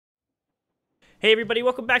Hey everybody,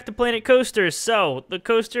 welcome back to Planet Coasters. So, the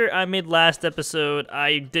coaster I made last episode,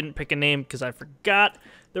 I didn't pick a name because I forgot.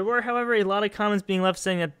 There were, however, a lot of comments being left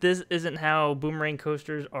saying that this isn't how boomerang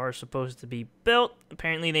coasters are supposed to be built.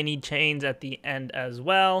 Apparently they need chains at the end as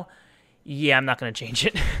well. Yeah, I'm not going to change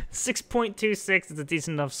it. 6.26 is a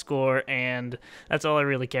decent enough score, and that's all I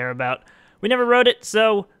really care about. We never wrote it,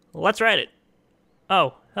 so let's write it.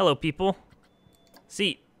 Oh, hello people.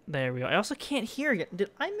 See. There we go. I also can't hear it. Did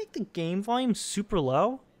I make the game volume super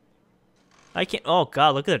low? I can't. Oh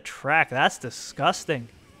god, look at the track. That's disgusting.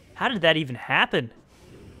 How did that even happen?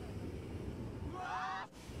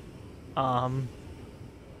 Are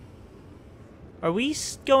we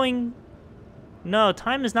going? No,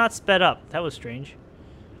 time is not sped up. That was strange.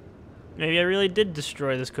 Maybe I really did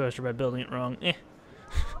destroy this coaster by building it wrong.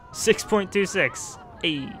 6.26.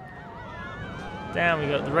 Hey. Down we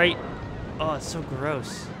go. The right. Oh, it's so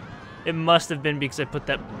gross. It must have been because I put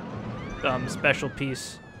that special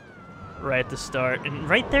piece right at the start. And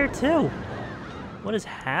right there, too. What is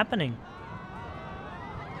happening?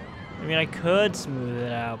 I mean, I could smooth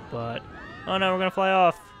it out, but... Oh, no, we're going to fly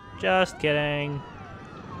off. Just kidding.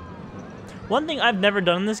 One thing I've never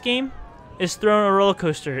done in this game is thrown a roller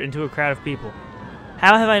coaster into a crowd of people.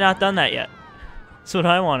 How have I not done that yet? That's what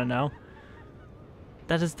I want to know.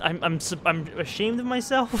 That is... I'm ashamed of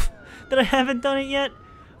myself that I haven't done it yet.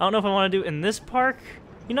 I don't know if I want to do it in this park.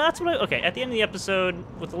 You know, that's what okay, at the end of the episode,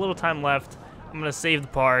 with a little time left, I'm going to save the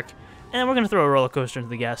park, and then we're going to throw a roller coaster into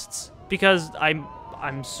the guests. Because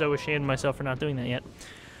I'm so ashamed of myself for not doing that yet.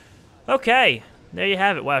 Okay, there you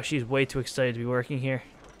have it. Wow, she's way too excited to be working here.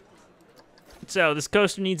 So, this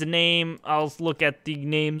coaster needs a name. I'll look at the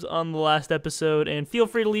names on the last episode, and feel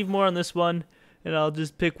free to leave more on this one, and I'll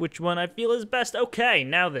just pick which one I feel is best. Okay,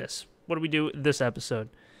 now this. What do we do this episode?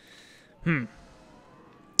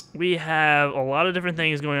 We have a lot of different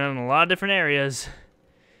things going on in a lot of different areas,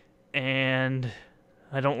 and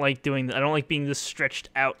I don't like doing that. I don't like being this stretched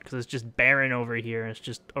out because it's just barren over here. And it's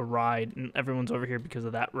just a ride, and everyone's over here because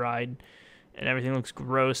of that ride, and everything looks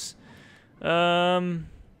gross. We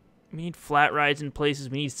need flat rides in places.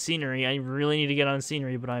 We need scenery. I really need to get on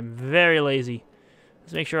scenery, but I'm very lazy.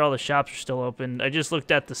 Let's make sure all the shops are still open. I just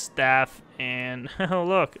looked at the staff, and oh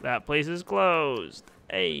look, that place is closed.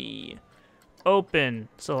 Hey. Open.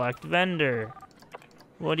 Select vendor.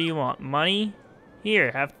 What do you want? Money?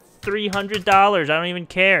 Here, have $300. I don't even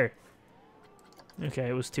care. Okay,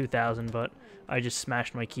 it was 2,000, but I just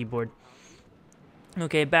smashed my keyboard.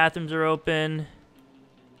 Okay, bathrooms are open.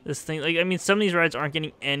 This thing, like, I mean, some of these rides aren't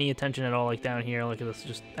getting any attention at all, like down here. Look at this,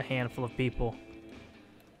 just a handful of people.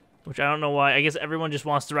 Which I don't know why. I guess everyone just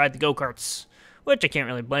wants to ride the go-karts. Which I can't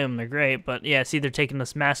really blame them, they're great, but yeah, see, they're taking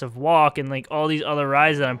this massive walk, and like all these other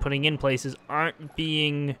rides that I'm putting in places aren't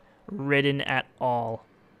being ridden at all.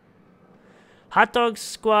 Hot Dog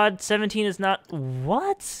Squad 17 is not...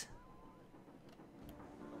 What?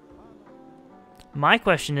 My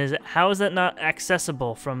question is, how is that not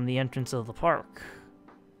accessible from the entrance of the park?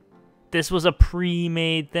 This was a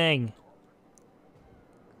pre-made thing.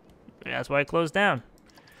 That's why it closed down.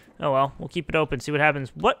 Oh well, we'll keep it open, see what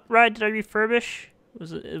happens. What ride did I refurbish?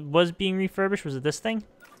 It was being refurbished? Was it this thing?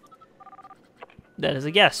 That is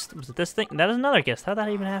a guest. Was it this thing? That is another guest. How'd that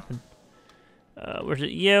even happen? Where's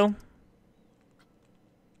it? You?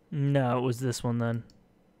 No, it was this one then.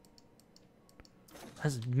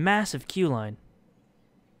 That's a massive queue line.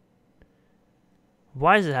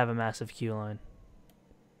 Why does it have a massive queue line?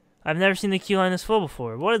 I've never seen the queue line this full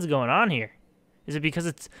before. What is going on here? Is it because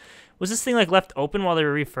it's... Was this thing, like, left open while they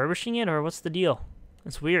were refurbishing it, or what's the deal?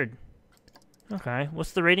 It's weird. Okay,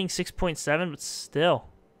 what's the rating? 6.7, but still.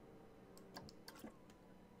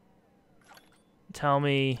 Tell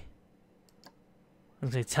me...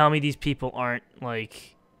 tell me these people aren't,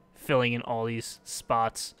 like, filling in all these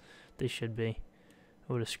spots. They should be.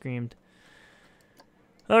 I would have screamed.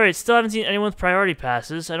 Alright, still haven't seen anyone with priority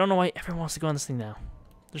passes. I don't know why everyone wants to go on this thing now.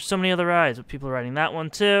 There's so many other rides, but people are riding that one,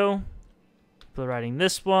 too. People are riding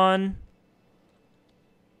this one.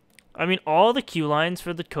 I mean, all the queue lines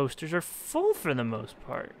for the coasters are full for the most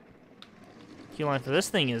part. Queue line for this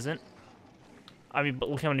thing isn't. I mean, but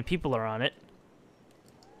look how many people are on it.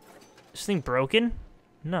 Is this thing broken?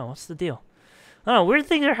 No, what's the deal? Oh, weird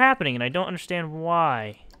things are happening, and I don't understand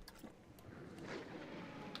why.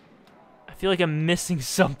 I feel like I'm missing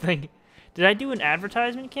something. Did I do an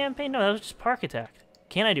advertisement campaign? No, that was just Park Attack.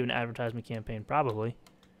 Can I do an advertisement campaign? Probably.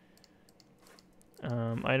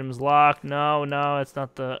 Items locked. No, it's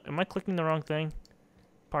not the... Am I clicking the wrong thing?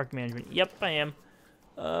 Park management. Yep, I am.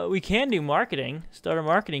 We can do marketing. Start a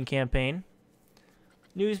marketing campaign.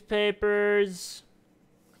 Newspapers.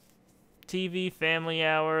 TV, family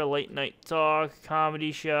hour, late night talk,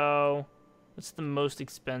 comedy show. What's the most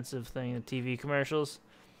expensive thing? The TV commercials?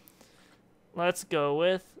 Let's go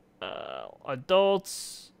with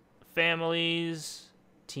adults, families,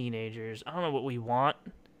 teenagers. I don't know what we want.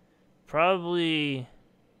 Probably...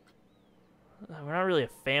 We're not really a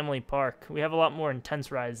family park. We have a lot more intense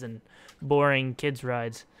rides than boring kids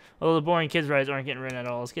rides. Although the boring kids rides aren't getting rid at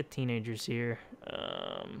all. Let's get teenagers here.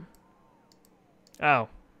 Oh.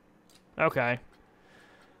 Okay.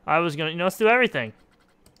 I was gonna... let's do everything.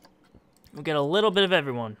 We'll get a little bit of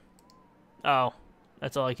everyone. Oh.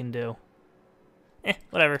 That's all I can do.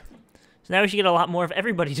 Whatever. So now we should get a lot more of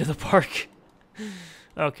everybody to the park.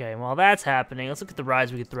 Okay, while that's happening, let's look at the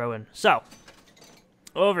rides we could throw in. So,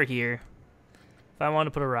 over here, if I want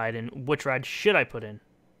to put a ride in, which ride should I put in?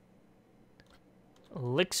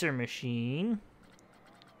 Elixir machine.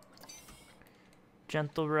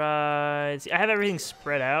 Gentle rides. I have everything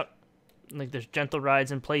spread out. Like, there's gentle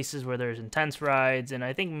rides in places where there's intense rides, and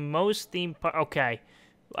I think most theme park... Okay.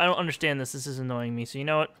 I don't understand this. This is annoying me. So, you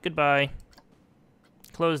know what? Goodbye.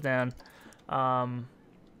 Close down.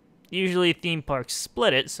 Usually theme parks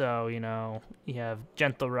split it, so, you know, you have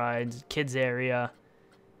gentle rides, kids area.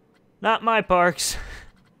 Not my parks.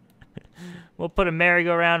 We'll put a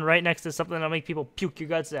merry-go-round right next to something that'll make people puke your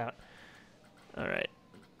guts out. Alright.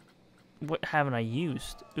 What haven't I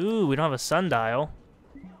used? Ooh, we don't have a sundial.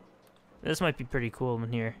 This might be pretty cool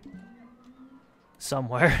in here.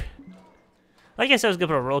 Somewhere. I guess I was going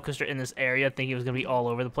to put a roller coaster in this area, thinking it was going to be all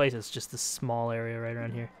over the place. It's just this small area right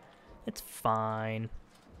around here. It's fine.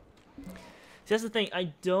 See, that's the thing.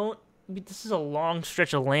 This is a long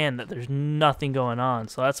stretch of land that there's nothing going on.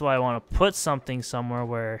 So that's why I want to put something somewhere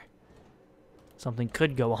where something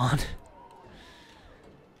could go on.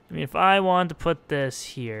 I mean, if I wanted to put this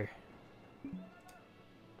here.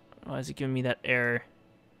 Why is it giving me that error?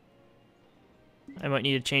 I might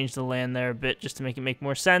need to change the land there a bit just to make it make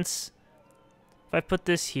more sense. If I put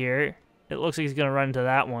this here, it looks like he's going to run into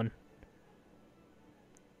that one.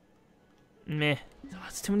 Meh. Oh,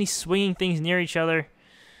 it's too many swinging things near each other.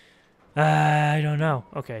 I don't know.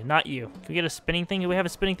 Okay, not you. Can we get a spinning thing? We have a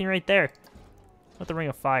spinning thing right there. What the Ring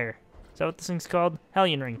of Fire? Is that what this thing's called?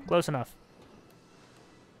 Hellion Ring. Close enough.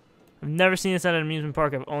 I've never seen this at an amusement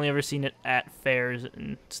park. I've only ever seen it at fairs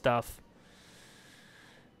and stuff.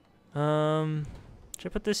 Should I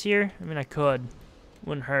put this here? I mean, I could.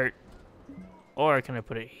 Wouldn't hurt. Or can I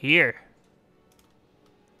put it here?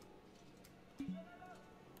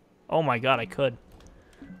 Oh my god, I could.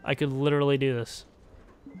 I could literally do this.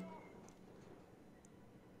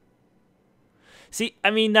 See, I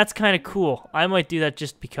mean, that's kind of cool. I might do that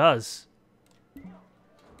just because.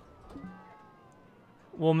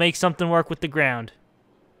 We'll make something work with the ground.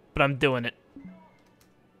 But I'm doing it.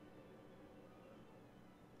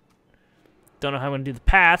 Don't know how I'm going to do the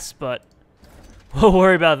paths, but we'll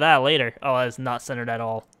worry about that later. Oh, that is not centered at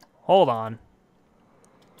all. Hold on.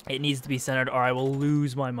 It needs to be centered or I will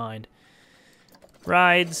lose my mind.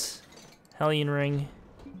 Rides. Hellion Ring.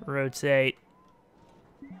 Rotate.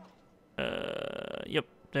 Yep,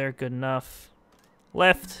 they're good enough.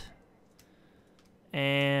 Left.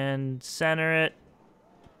 And center it.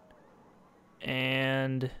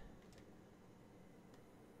 And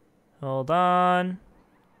hold on.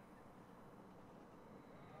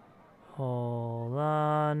 Hold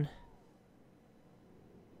on.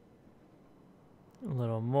 A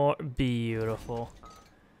little more. Beautiful.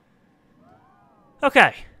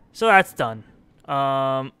 Okay, so that's done.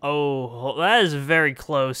 Oh, that is very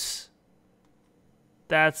close.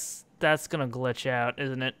 That's gonna glitch out,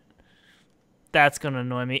 isn't it? That's gonna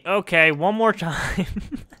annoy me. Okay, one more time.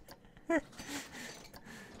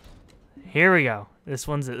 Here we go. This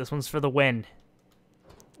one's it. This one's for the win.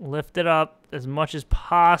 Lift it up as much as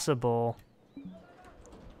possible.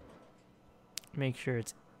 Make sure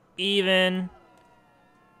it's even.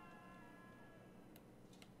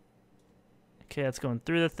 Okay, that's going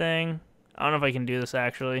through the thing. I don't know if I can do this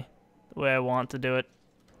actually, the way I want to do it.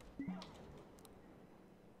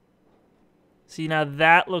 See, now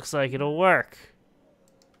that looks like it'll work.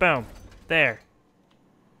 Boom. There.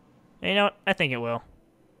 And you know what? I think it will.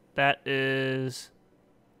 That is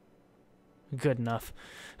good enough.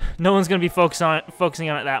 No one's going to be focusing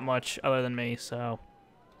on it that much other than me, so.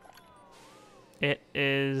 It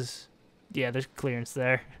is. Yeah, there's clearance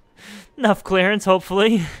there. Enough clearance,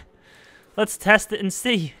 hopefully. Let's test it and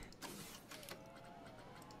see.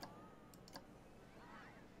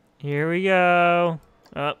 Here we go.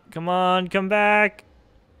 Oh, come on, come back.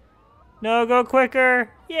 No, go quicker.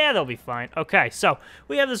 Yeah, they'll be fine. Okay, so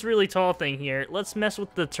we have this really tall thing here. Let's mess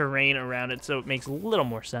with the terrain around it so it makes a little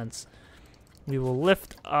more sense. We will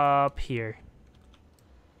lift up here.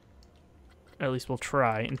 At least we'll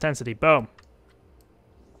try. Intensity, boom.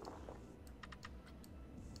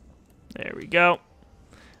 There we go.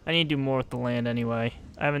 I need to do more with the land anyway.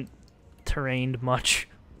 I haven't terrained much.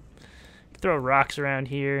 Throw rocks around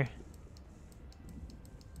here.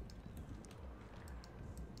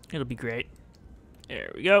 It'll be great. There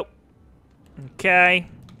we go. Okay.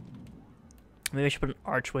 Maybe I should put an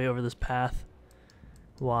archway over this path.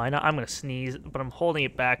 Why not? I'm going to sneeze, but I'm holding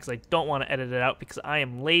it back because I don't want to edit it out because I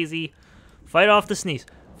am lazy. Fight off the sneeze.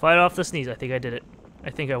 Fight off the sneeze. I think I did it.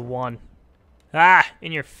 I think I won. Ah!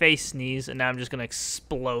 In your face, sneeze. And now I'm just going to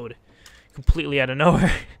explode completely out of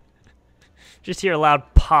nowhere. Just hear a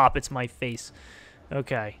loud pop. It's my face.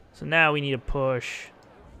 Okay. So now we need to push.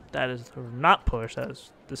 That is not push.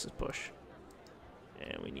 This is push.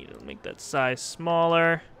 And we need to make that size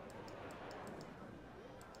smaller.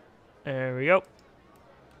 There we go.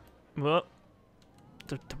 Well,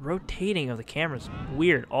 the rotating of the camera is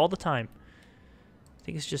weird all the time. I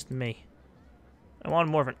think it's just me. I want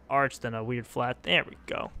more of an arch than a weird flat. There we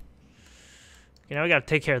go. Okay, now we gotta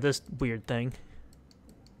take care of this weird thing.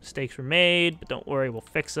 Mistakes were made, but don't worry, we'll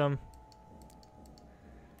fix them.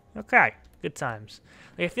 Okay, good times.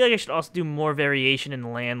 Like, I feel like I should also do more variation in the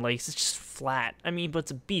land. Like, it's just flat. I mean, but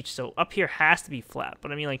it's a beach, so up here has to be flat.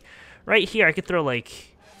 But I mean, like, right here, I could throw,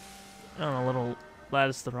 like, I don't know, a little, that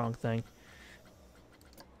is the wrong thing.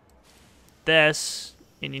 This,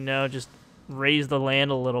 and, you know, just raise the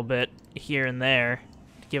land a little bit here and there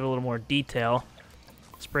to give it a little more detail.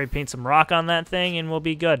 Spray paint some rock on that thing, and we'll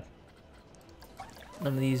be good.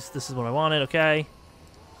 None of these, this is what I wanted, okay.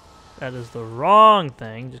 That is the wrong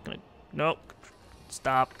thing. Just gonna, nope.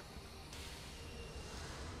 Stop.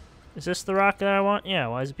 Is this the rock that I want? Yeah,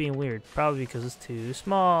 why is it being weird? Probably because it's too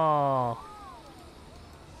small.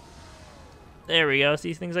 There we go.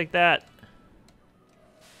 See, things like that.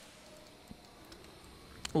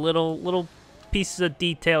 Little pieces of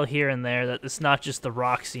detail here and there that it's not just the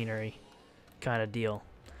rock scenery kind of deal.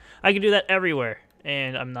 I can do that everywhere,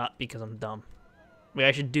 and I'm not because I'm dumb. Wait,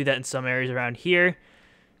 I should do that in some areas around here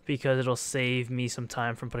because it'll save me some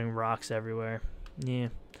time from putting rocks everywhere. Yeah.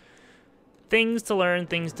 Things to learn,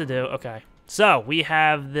 things to do. Okay. So, we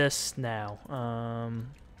have this now.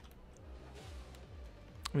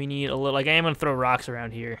 We need a little, like, I am going to throw rocks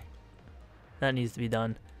around here. That needs to be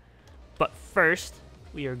done. But first,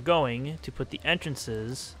 we are going to put the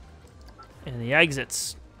entrances and the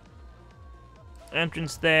exits.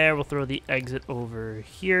 Entrance there, we'll throw the exit over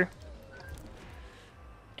here.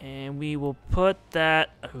 And we will put that,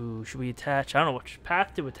 oh, should we attach? I don't know which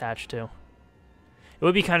path to attach to. It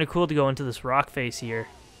would be kind of cool to go into this rock face here.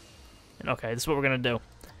 And okay, this is what we're going to do.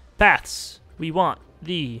 Paths. We want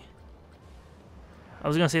the, I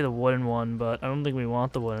was going to say the wooden one, but I don't think we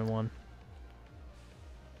want the wooden one.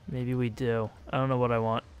 Maybe we do. I don't know what I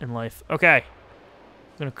want in life. Okay.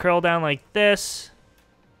 I'm going to curl down like this.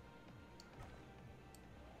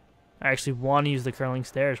 I actually want to use the curling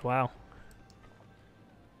stairs. Wow.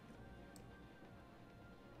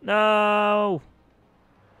 No!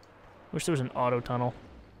 Wish there was an auto tunnel.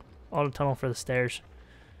 Auto tunnel for the stairs.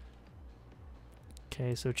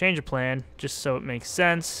 Okay, so change of plan, just so it makes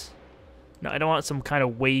sense. No, I don't want some kind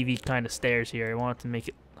of wavy kind of stairs here. I want it to make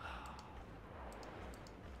it...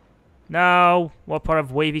 No! What part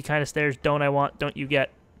of wavy kind of stairs don't I want? Don't you get?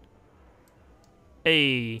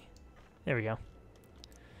 Hey. There we go.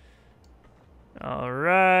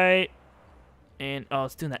 Alright. And, oh,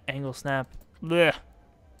 it's doing that angle snap. Blech.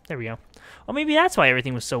 There we go. Oh, maybe that's why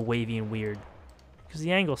everything was so wavy and weird. Because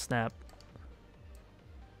the angle snap.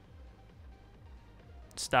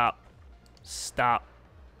 Stop. Stop.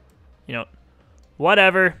 You know,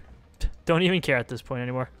 whatever. Don't even care at this point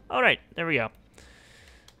anymore. Alright, there we go.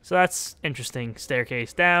 So that's interesting.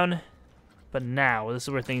 Staircase down. But now, this is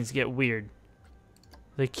where things get weird.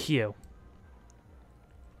 The queue.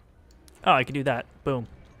 Oh, I can do that. Boom.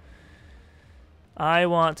 I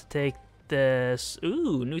want to take this.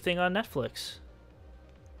 Ooh, new thing on Netflix.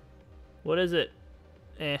 What is it?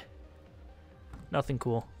 Eh. Nothing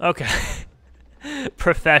cool. Okay.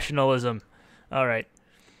 Professionalism. Alright.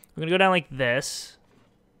 We're going to go down like this.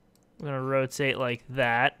 We're going to rotate like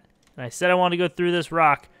that. And I said I want to go through this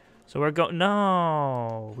rock. So we're going...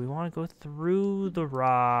 No. We want to go through the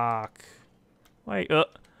rock. Wait.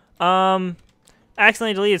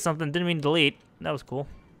 Accidentally deleted something. Didn't mean to delete. That was cool.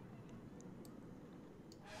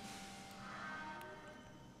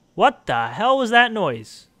 What the hell was that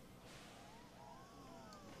noise?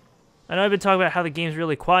 I know I've been talking about how the game's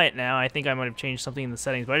really quiet now. I think I might have changed something in the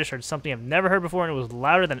settings, but I just heard something I've never heard before, and it was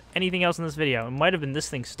louder than anything else in this video. It might have been this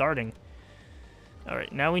thing starting.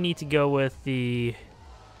 Alright, now we need to go with the...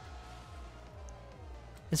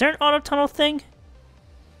 Is there an auto tunnel thing?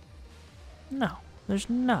 No, there's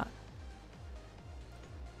not.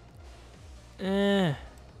 Oh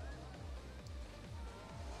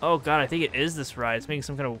god, I think it is this ride. It's making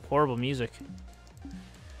some kind of horrible music.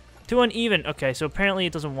 Too uneven. Okay, so apparently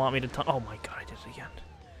it doesn't want me to tunnel. Oh my god, I did it again.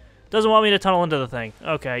 Doesn't want me to tunnel into the thing.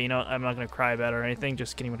 Okay, you know, I'm not going to cry about it or anything.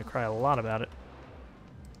 Just kidding, I'm going to cry a lot about it.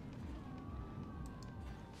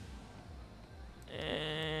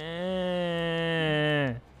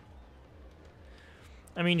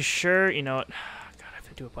 I mean, sure, you know what? God, I have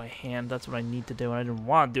to do it by hand. That's what I need to do, and I didn't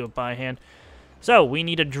want to do it by hand. So, we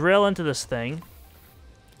need to drill into this thing.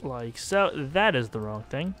 Like so. That is the wrong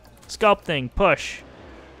thing. Sculpting, push.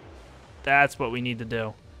 That's what we need to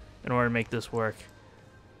do in order to make this work.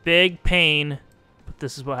 Big pain, but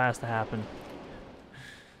this is what has to happen.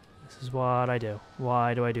 This is what I do.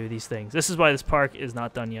 Why do I do these things? This is why this park is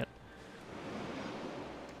not done yet.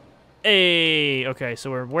 Hey, okay, so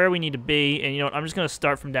we're where we need to be, and you know what? I'm just going to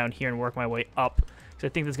start from down here and work my way up, because I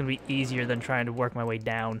think that's going to be easier than trying to work my way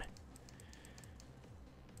down.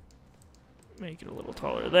 Make it a little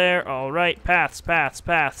taller there. All right, paths, paths,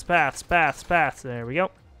 paths, paths, paths, paths. There we go.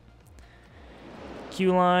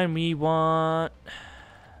 Queue line, we want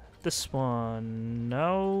this one.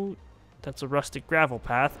 No, that's a rustic gravel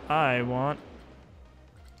path. I want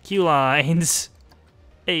queue lines.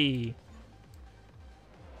 Hey.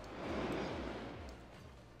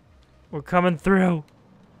 We're coming through.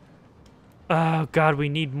 Oh, God, we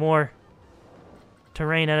need more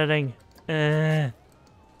terrain editing.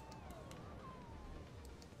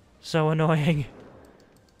 So annoying.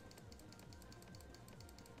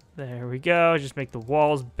 There we go. Just make the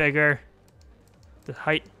walls bigger. The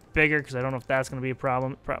height bigger, because I don't know if that's going to be a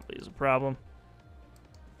problem. It probably is a problem.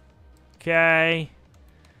 Okay.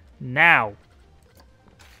 Now.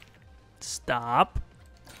 Stop.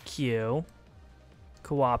 Queue.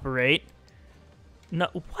 Cooperate. No,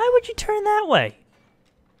 why would you turn that way?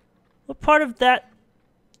 What part of that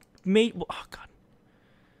made... Oh, God.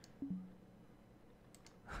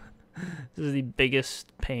 This is the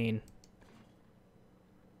biggest pain.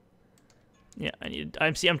 Yeah,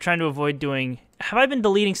 I'm trying to avoid doing... Have I been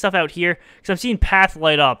deleting stuff out here? Because I'm seeing path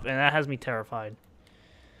light up, and that has me terrified.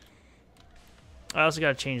 I also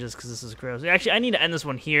gotta change this because this is gross. Actually, I need to end this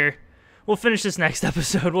one here. We'll finish this next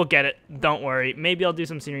episode. We'll get it. Don't worry. Maybe I'll do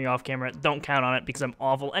some scenery off camera. Don't count on it because I'm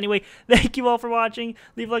awful. Anyway, thank you all for watching.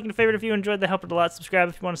 Leave a like and a favorite if you enjoyed. That helped it a lot. Subscribe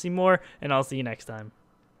if you want to see more, and I'll see you next time.